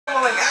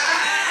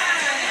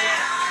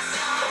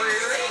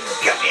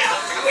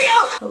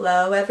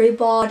Hello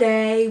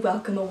everybody,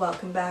 welcome and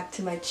welcome back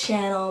to my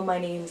channel. My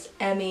name's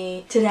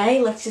Emmy. Today,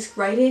 let's just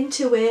right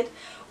into it.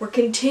 We're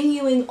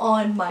continuing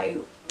on my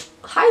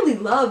highly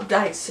loved,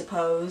 I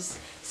suppose,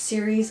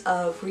 series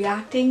of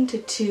reacting to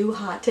Too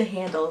Hot to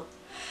Handle.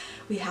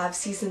 We have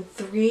season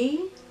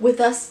 3 with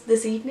us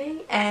this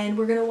evening, and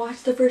we're gonna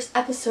watch the first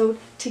episode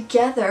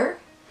together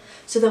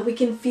so that we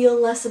can feel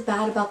less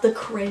bad about the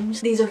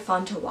cringe. These are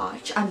fun to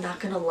watch. I'm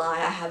not gonna lie,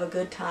 I have a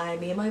good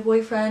time. Me and my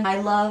boyfriend,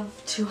 I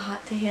love Too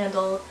Hot to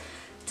Handle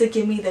to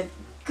give me the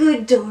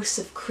good dose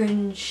of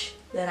cringe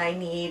that I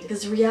need.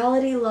 Because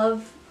reality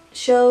love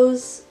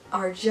shows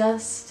are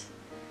just...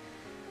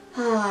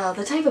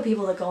 the type of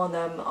people that go on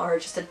them are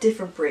just a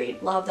different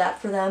breed. Love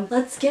that for them.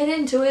 Let's get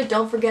into it.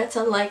 Don't forget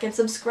to like and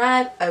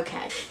subscribe.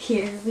 Okay,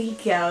 here we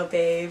go,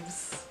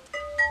 babes.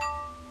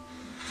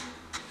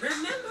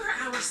 Remember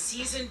our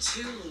season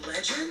 2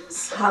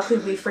 legends? How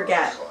could we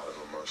forget?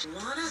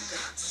 Lana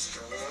got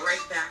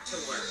straight back to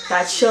work.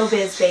 That's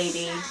showbiz,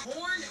 baby.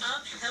 Horned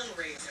up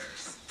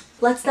Hellraisers.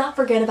 Let's not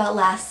forget about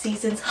last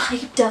season's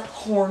hyped up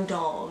horn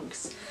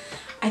dogs.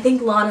 I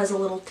think Lana's a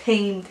little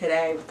tame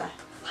today with the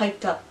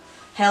hyped up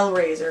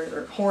Hellraisers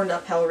or horned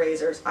up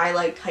Hellraisers. I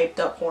like hyped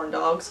up horn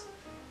dogs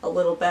a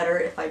little better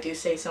if I do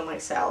say so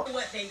myself.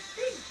 What they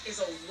think is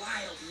a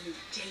wild new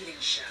dating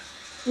show.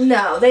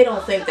 No, they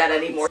don't think that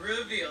anymore.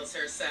 Reveals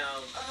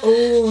herself.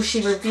 Ooh,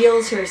 she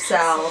reveals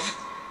herself.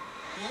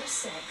 No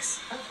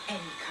sex of any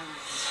kind.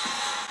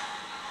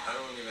 I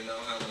don't even know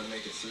how I'm gonna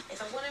make it through.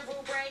 If I want a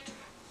rule break,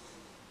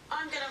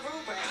 I'm gonna rule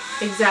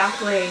break.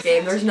 Exactly,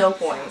 Dave. There's no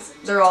point.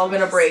 They're all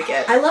gonna break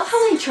it. I love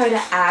how they try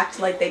to act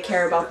like they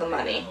care about the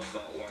money.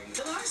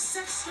 Will our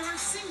sex star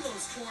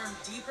singles form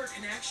deeper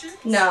connections?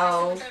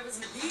 No.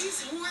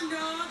 These horn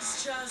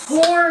dogs just...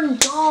 Horn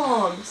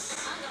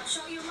dogs. I'm gonna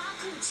show you my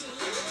coochie.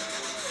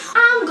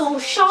 I'm gonna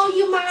show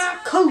you my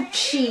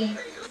coochie.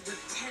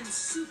 With 10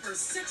 super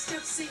sexed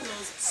up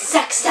singles.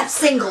 Sexed up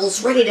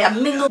singles ready to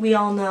mingle. We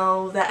all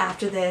know that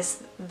after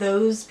this,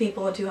 those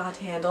people in Too Hot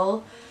to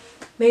Handle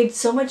made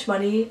so much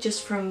money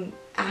just from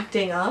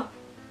acting up.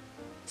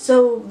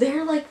 So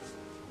they're like,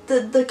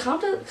 the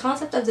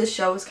concept of this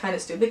show is kind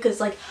of stupid because,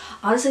 like,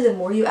 honestly, the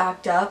more you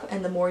act up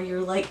and the more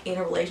you're like in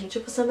a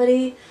relationship with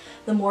somebody,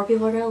 the more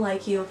people are gonna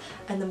like you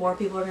and the more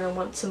people are gonna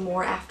want some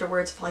more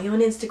afterwards, follow you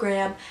on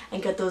Instagram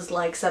and get those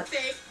likes up.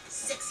 Fake,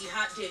 sexy,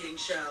 hot dating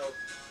show.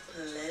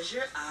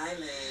 Pleasure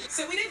Island.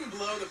 So we didn't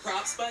blow the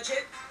props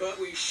budget, but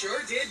we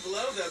sure did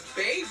blow the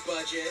babe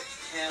budget.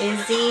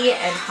 Izzy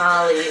and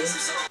Holly.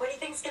 What do you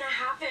think's gonna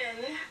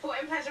happen?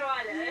 What, in Pleasure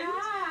Island? Yeah.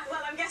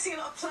 Well, I'm guessing a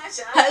lot of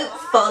pleasure.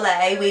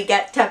 Hopefully we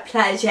get to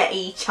pleasure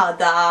each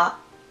other.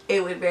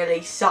 It would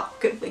really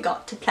suck if we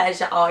got to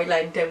Pleasure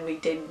Island and we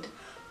didn't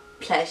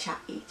pleasure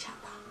each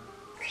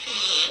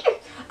other.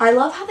 I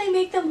love how they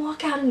make them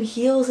walk out in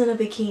heels and a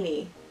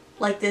bikini.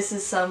 Like this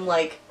is some,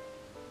 like,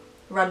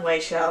 runway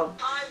show.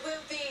 I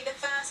will be the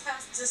first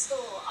person to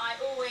score. I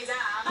always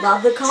am.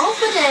 Love the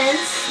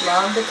confidence.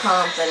 Love the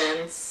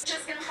confidence.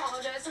 Just gonna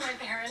apologize to my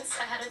parents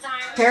ahead of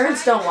time.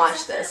 Parents don't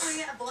watch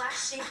this. I'm a black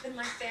sheep in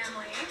my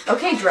family.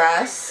 Okay,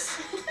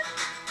 dress.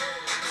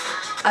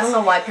 I don't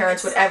know why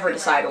parents would ever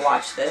decide to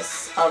watch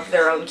this of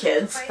their own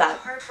kids. That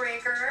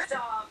Heartbreaker.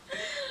 Stop.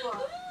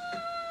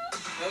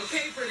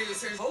 Okay,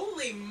 producers.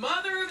 Holy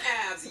mother of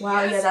abs.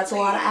 wow, yes, yeah, that's please.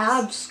 a lot of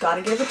abs.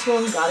 Gotta give it to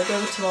them. Gotta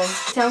give it to them.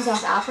 Town,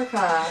 South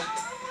Africa.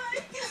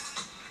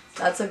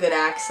 That's a good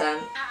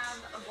accent.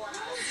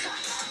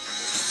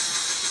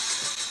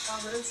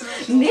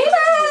 Nina!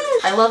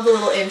 I love the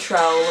little intro,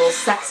 a little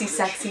sexy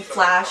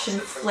flash and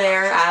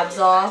flare, abs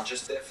off.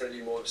 Just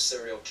definitely more of a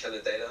serial killer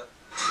dater.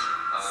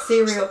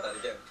 Serial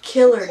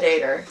killer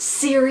dater.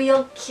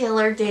 Serial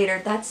killer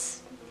dater.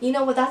 That's, you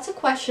know what, that's a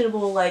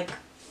questionable, like,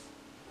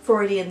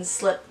 Freudian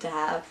slip to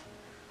have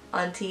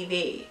on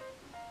TV.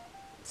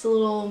 It's a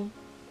little...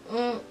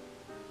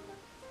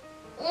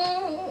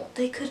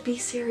 they could be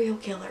serial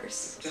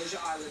killers. Pleasure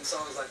Island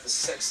sounds like the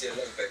sexy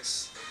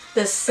Olympics.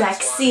 The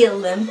sexy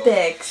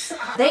Olympics.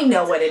 They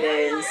know what it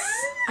is.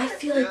 I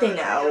feel like they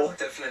know.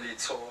 Definitely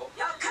tall.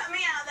 Y'all cut me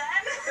out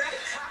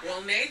then.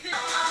 Well, Nathan.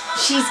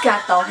 She's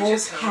got the whole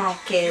Just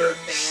package.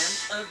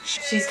 fan of...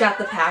 She's got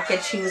the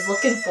package she was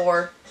looking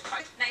for.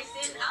 Nice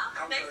and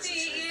up. Nice to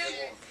meet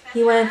you.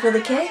 He went in for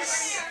the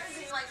kiss.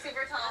 Like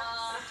super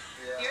tall.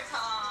 You're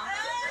tall.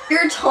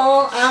 You're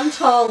tall, I'm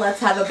tall, let's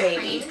have a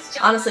baby.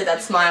 Honestly,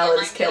 that smile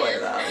is killer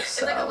though,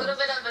 It's like a little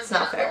so bit of a it's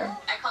not fair.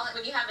 I call it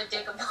when you have a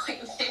dick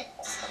appointment.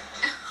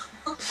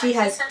 She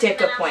has dick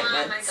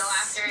appointments.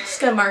 Just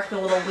gonna mark the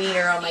little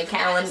wiener on my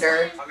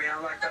calendar. I mean,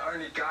 I'm like the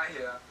only guy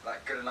here,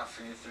 like, good enough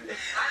for you three.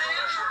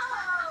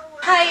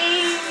 Hi!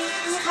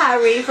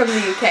 Harry from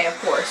the UK, of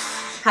course.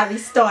 Harry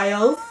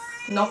Styles.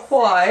 Not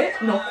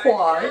quite, not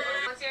quite.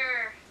 What's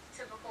your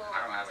typical don't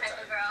have a type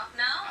type. of girl?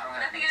 No?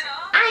 Nothing at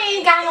all? I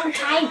ain't got no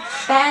type.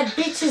 Bad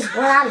bitches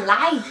what I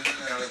like.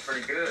 You know, they're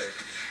pretty good.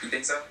 You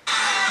think so?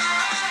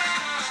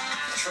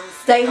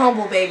 Stay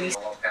humble, baby.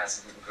 All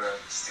passive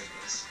aggressive.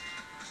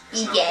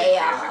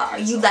 Yeah,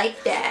 you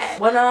like that.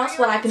 What else?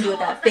 What I can do with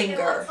that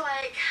finger?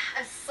 Like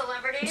a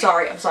celebrity. I'm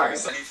sorry.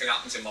 Anything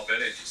happens in my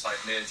village, it's like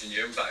major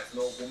news. Like if an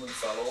old woman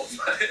fell off.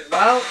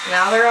 Well,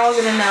 now they're all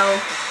gonna know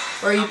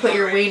where you put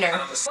your wiener.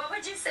 What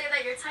would you say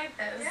that your type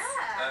is?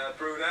 Yeah.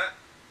 Brunette,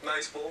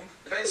 nice bum.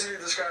 Basically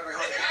describing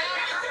how.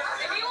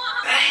 If you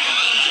want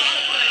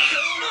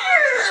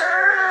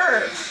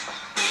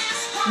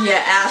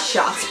Yeah, ass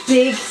shots.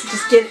 Big.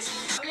 Just get it.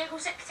 legal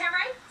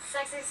secretary?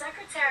 Sexy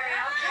secretary,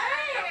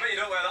 okay. I bet you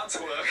don't wear that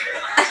to work.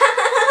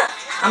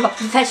 I'm a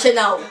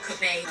professional.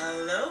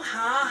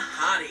 Aloha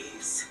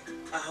hotties.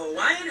 A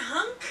Hawaiian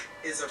hunk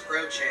is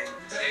approaching.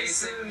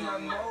 Jason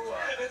Momoa.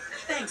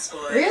 Thanks,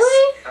 boys.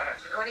 Really?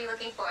 What are you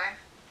looking for?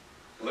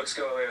 Looks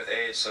go away with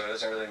age, so it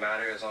doesn't really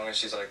matter as long as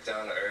she's like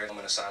down to earth. I'm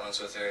gonna silence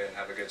with her and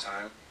have a good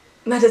time.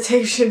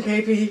 Meditation,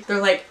 baby.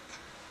 They're like,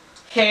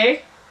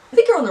 hey, I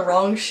think you're on the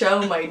wrong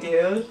show, my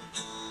dude.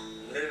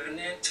 Living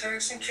in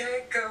Turks and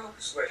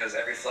Caicos. Because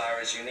every flower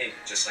is unique,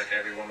 just like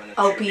every woman. In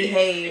Oh, true beauty.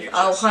 behave. You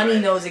Oh, just, honey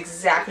like, knows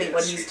exactly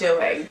what he's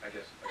doing. I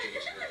guess.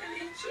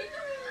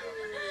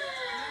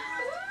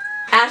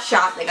 Ass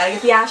shot. They gotta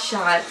get the ass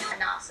shot. A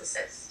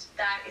narcissist.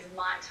 That is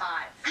my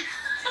type.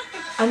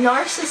 A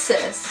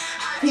narcissist.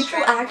 People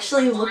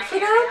actually look for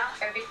that?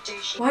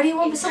 Why do you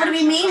want someone to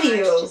be mean to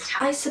you?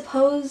 I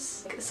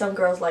suppose some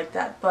girls like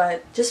that,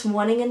 but just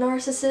wanting a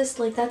narcissist,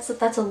 like that's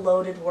a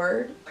loaded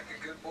word. Like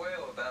a good boy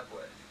or a bad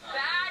boy?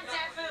 Bad,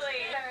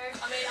 definitely.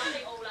 I mean, I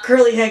think all that.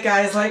 Curly head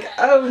guy's like,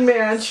 oh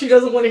man, she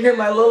doesn't want to hear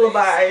my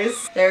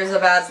lullabies. There's a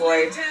bad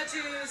boy.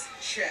 Tattoos,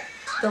 check.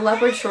 The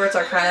leopard shorts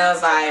are kind of a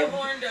vibe.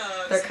 Horn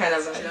dogs They're kind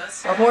of has a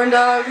just A horn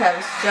dog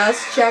has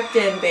just checked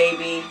in,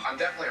 baby. I'm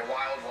definitely a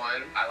wild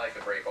one. I like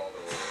to break all the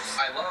rules.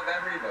 I love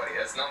everybody.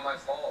 It's not my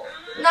fault.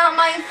 Not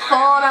my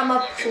fault, I'm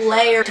a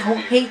player. Don't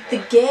hate the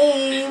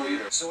game.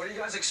 So what are you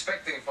guys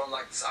expecting from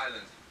like this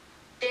island?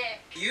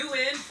 Dick. You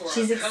in for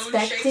She's a cone-shaped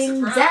expecting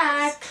surprise.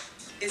 Zach.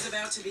 Is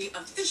about to be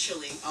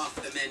officially off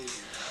the menu.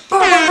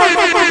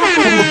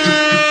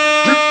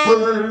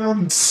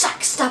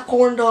 Suck, stop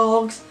horn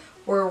dogs.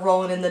 We're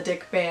rolling in the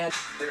dick band.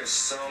 There's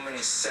so many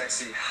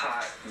sexy,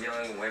 hot,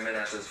 young women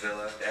at this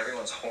villa.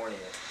 Everyone's horny.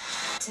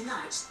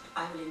 Tonight,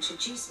 I will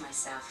introduce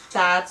myself.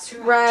 That's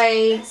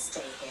right. Best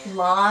stay here.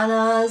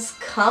 Lana's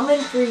coming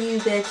for you,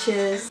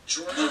 bitches.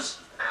 George's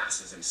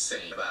ass is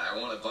insane, but I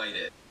want to bite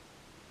it.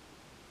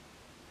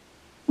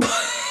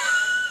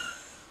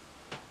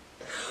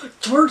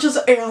 George's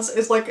ass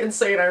is like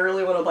insane. I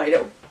really want to bite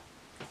him.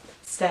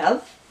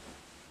 Steph,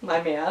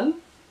 my man,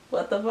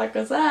 what the fuck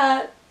was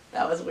that?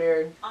 That was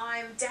weird.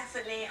 I'm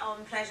definitely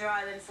on Pleasure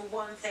Island for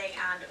one thing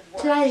and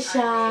one Pleasure.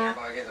 thing only.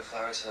 Oh, I gave the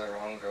flower to the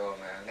wrong girl,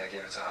 man. I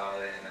gave it to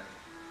Holly, and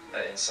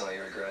then I instantly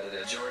regretted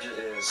it. Georgia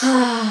is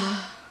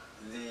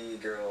the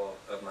girl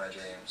of my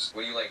dreams.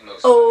 What do you like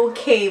most?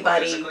 Okay,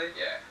 buddy. Physically?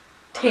 Yeah.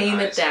 Tame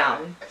it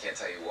down. I can't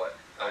tell you what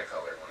eye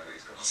color one of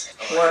these girls.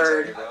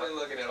 Word. I've been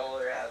looking at all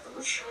their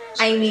asses.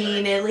 I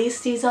mean, at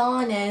least he's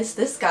honest.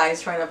 This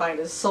guy's trying to find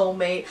his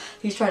soulmate.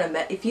 He's trying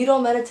to if you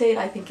don't meditate,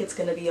 I think it's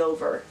gonna be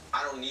over.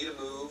 I don't need a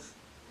move.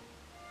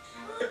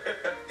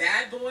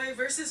 Bad boy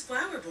versus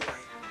flower boy.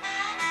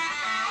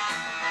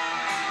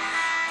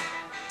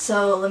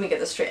 So let me get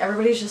this straight.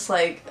 Everybody's just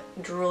like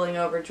drooling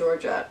over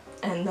Georgia,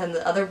 and then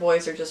the other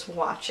boys are just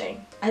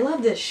watching. I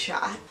love this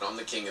shot. I'm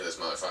the king of this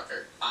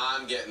motherfucker.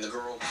 I'm getting the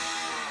girl.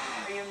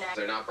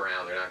 They're not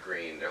brown, they're not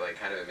green. They're like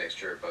kind of a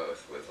mixture of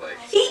both with like...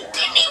 He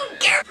didn't even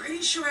care.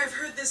 Pretty sure I've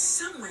heard this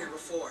somewhere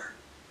before.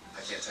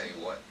 I can't tell you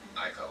what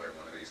eye color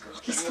one of these girls.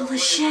 He's full of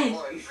shit.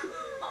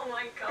 Oh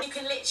my god. You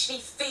can literally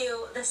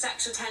feel the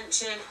sexual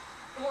tension.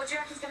 What do you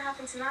reckon's gonna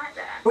happen tonight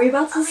then? We're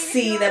about to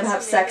see them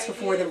have sex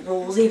before the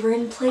rules are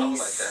in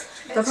place.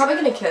 They're probably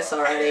gonna kiss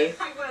already.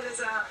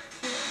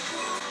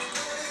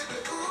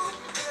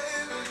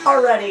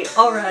 Already.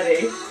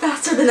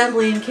 Faster than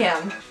Emily and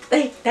Cam.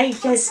 They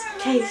just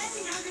kiss.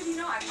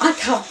 I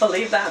can't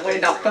believe that we're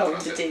not going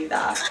to do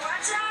that.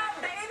 Watch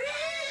out,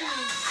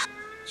 baby!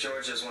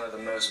 Georgia's one of the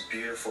most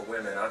beautiful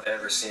women I've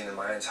ever seen in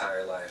my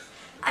entire life.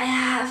 I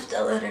have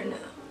to let her know.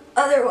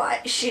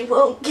 Otherwise, she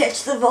won't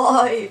catch the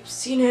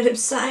vibes. You know what I'm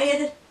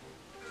saying?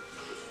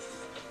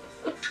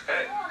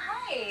 Hey. Oh,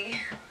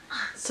 hey.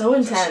 So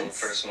From the intense.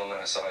 first moment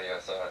I saw you, I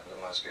thought the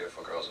most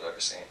beautiful girls I've ever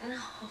seen.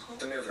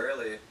 To move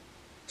early,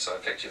 so I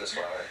picked you this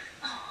flower.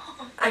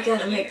 I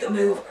gotta make the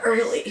move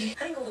early.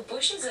 I think all the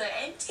bushes are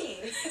empty.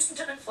 There's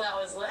no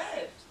flowers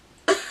left.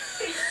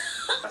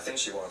 I think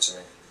she wants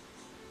me.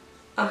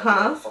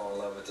 Uh-huh. Fall in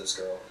love with this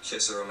girl.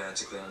 Kiss her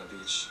romantically on the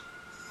beach.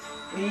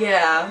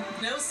 Yeah.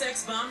 No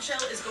sex bombshell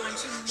is going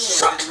to more.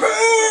 Shut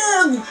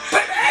him!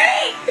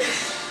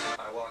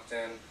 I walked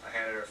in, I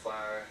handed her a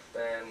flower,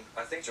 then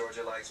I think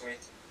Georgia likes me.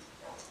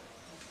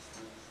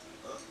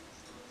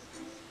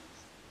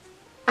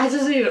 I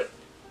just need to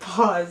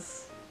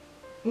pause.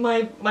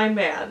 My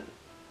man.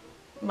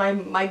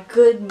 My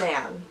good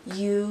man.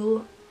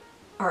 You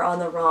are on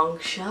the wrong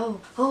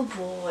show. Oh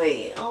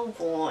boy. Oh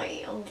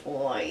boy. Oh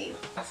boy.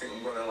 I think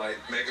I'm gonna like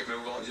make a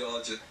move on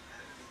Georgia.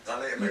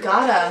 You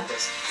gotta.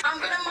 I'm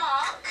gonna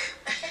mark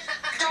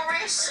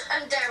Doris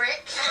and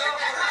Derek.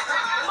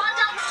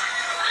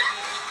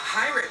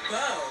 Pirate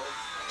Beau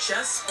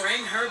just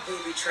sprang her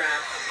booby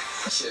trap.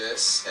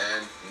 Kiss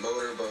and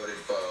motorboated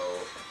Bo.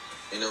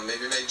 You know,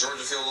 maybe make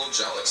Georgia feel a little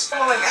jealous. Oh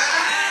my god!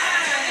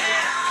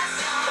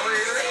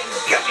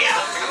 Cut me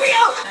out! Cut me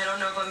out! I don't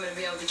know if I'm going to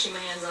be able to keep my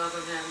hands off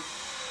of him.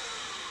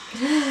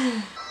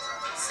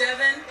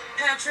 Steven,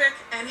 Patrick,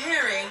 and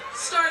Harry,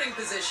 starting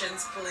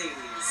positions,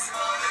 please.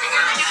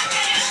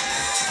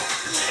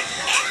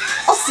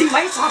 I'll see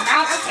myself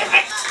out of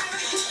it!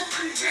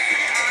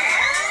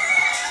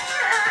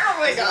 Oh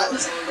my god.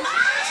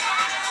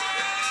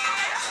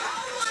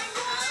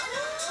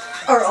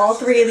 Are all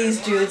three of these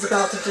dudes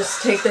about to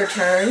just take their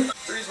turn?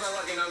 3's my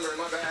lucky number,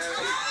 my bad.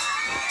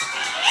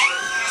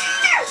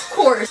 Of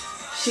course.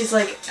 She's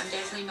like, I'm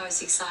definitely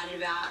most excited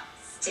about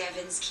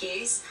Steven's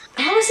kiss.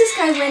 how is this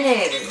guy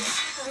winning?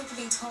 Truth to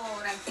be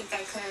told, I think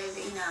I could,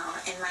 you know,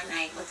 end my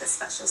night with a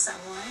special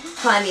someone.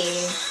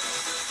 Honey.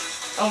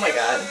 Oh my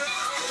god.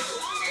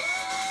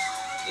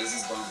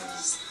 Izzy's bum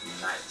is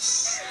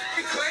nice.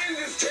 He claimed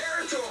his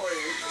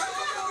territory.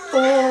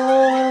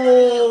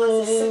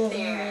 Oh.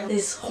 there.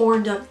 This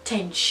horned up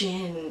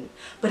tension,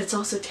 but it's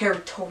also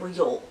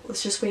territorial.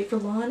 Let's just wait for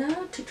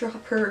Lana to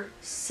drop her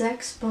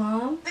sex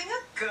bomb. Having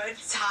a good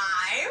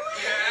time.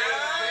 Yeah.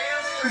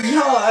 Give it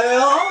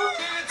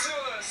to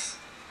us.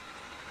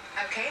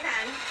 Okay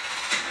then.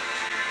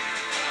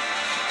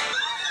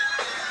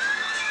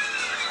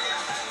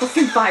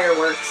 Fucking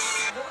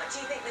fireworks. What do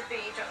you think the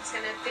bee drop's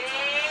gonna be?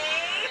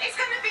 It's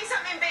gonna be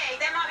something big.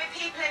 There might be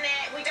people in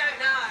it. We don't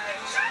know.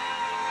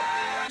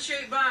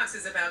 Shaped box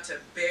is about to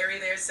bury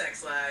their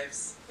sex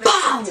lives.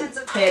 Boom!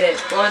 Hit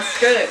it. Let's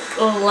get it.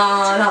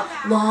 Lana,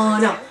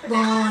 Lana,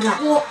 Lana.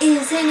 What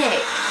is in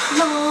it?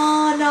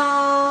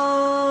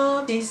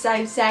 Lana. She's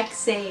so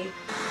sexy.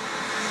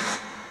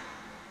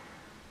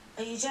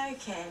 Are you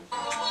joking?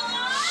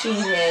 She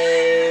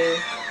knew.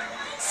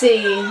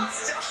 See,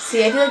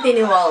 I feel like they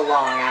knew all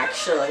along,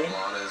 actually.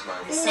 Lana is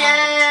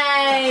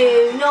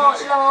my No,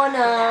 not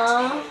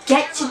Lana.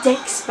 Get your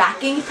dicks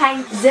back in your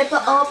pants. Zip it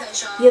up.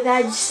 Your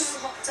veg.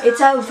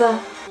 It's over.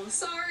 I'm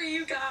sorry,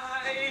 you guys.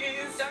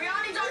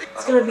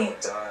 It's gonna be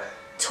Die.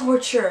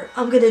 torture.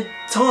 I'm gonna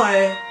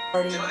die.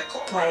 Already Can I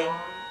call my playing. mom?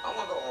 I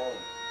want to go home.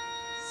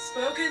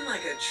 Spoken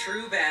like a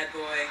true bad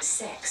boy.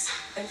 Sex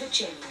over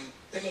genuine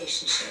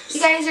relationships.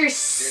 You guys are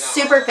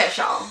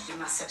superficial. You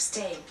must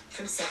abstain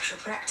from sexual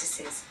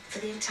practices for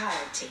the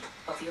entirety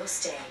of your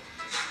stay.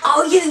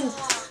 Oh, you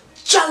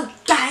joke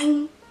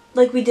gang!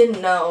 Like we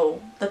didn't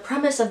know the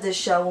premise of this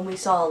show when we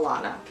saw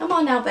Alana. Come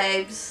on now,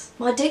 babes.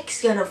 My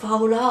dick's gonna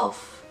fall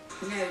off.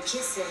 No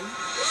kissing.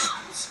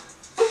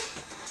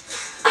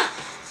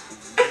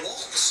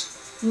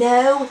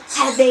 No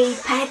heavy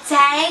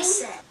petting.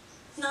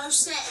 No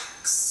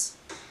sex.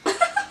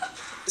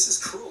 This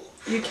is cruel.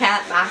 You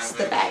can't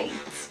masturbate,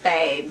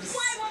 babes.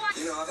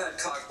 You know, I've had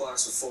cock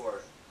blocks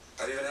before.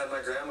 I've even had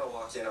my grandma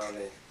walk in on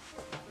me.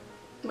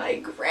 My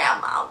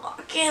grandma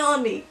walking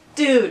on me.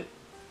 Dude.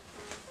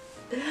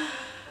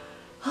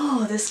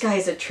 Oh, this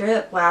guy's a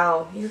trip.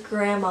 Wow, your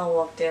grandma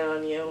walked in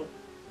on you.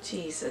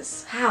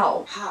 Jesus.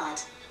 How? Hard,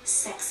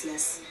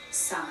 sexless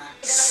summer.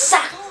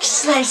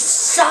 Sexless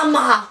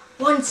summer!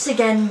 Once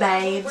again,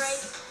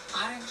 babes.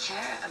 I don't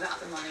care about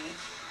the money.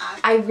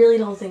 I really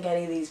don't think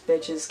any of these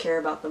bitches care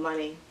about the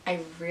money. I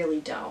really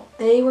don't.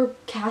 They were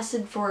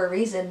casted for a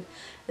reason.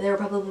 They were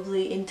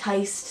probably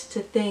enticed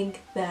to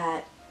think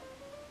that,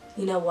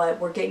 you know what,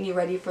 we're getting you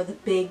ready for the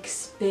big,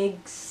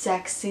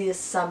 sexiest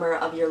summer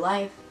of your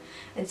life.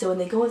 And so when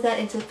they go with that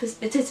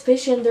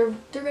anticipation, they're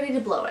ready to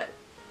blow it.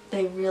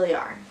 They really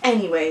are.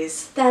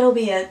 Anyways, that'll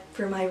be it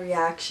for my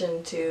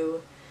reaction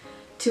to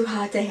Too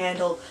Hot to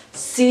Handle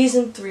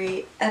Season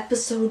 3,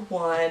 Episode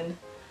 1.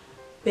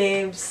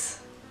 Babes,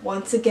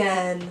 once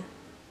again,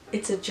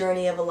 it's a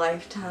journey of a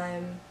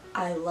lifetime.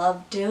 I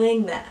love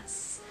doing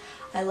this.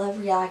 I love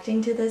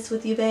reacting to this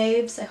with you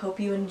babes. I hope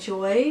you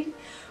enjoyed.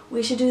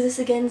 We should do this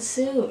again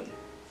soon.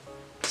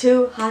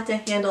 Too Hot to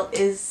Handle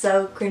is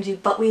so cringy,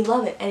 but we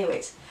love it.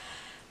 Anyways,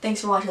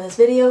 thanks for watching this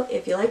video.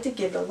 If you liked it,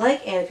 give it a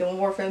like, and if you want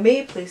more from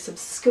me, please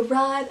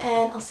subscribe,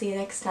 and I'll see you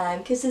next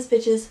time. Kisses,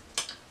 bitches.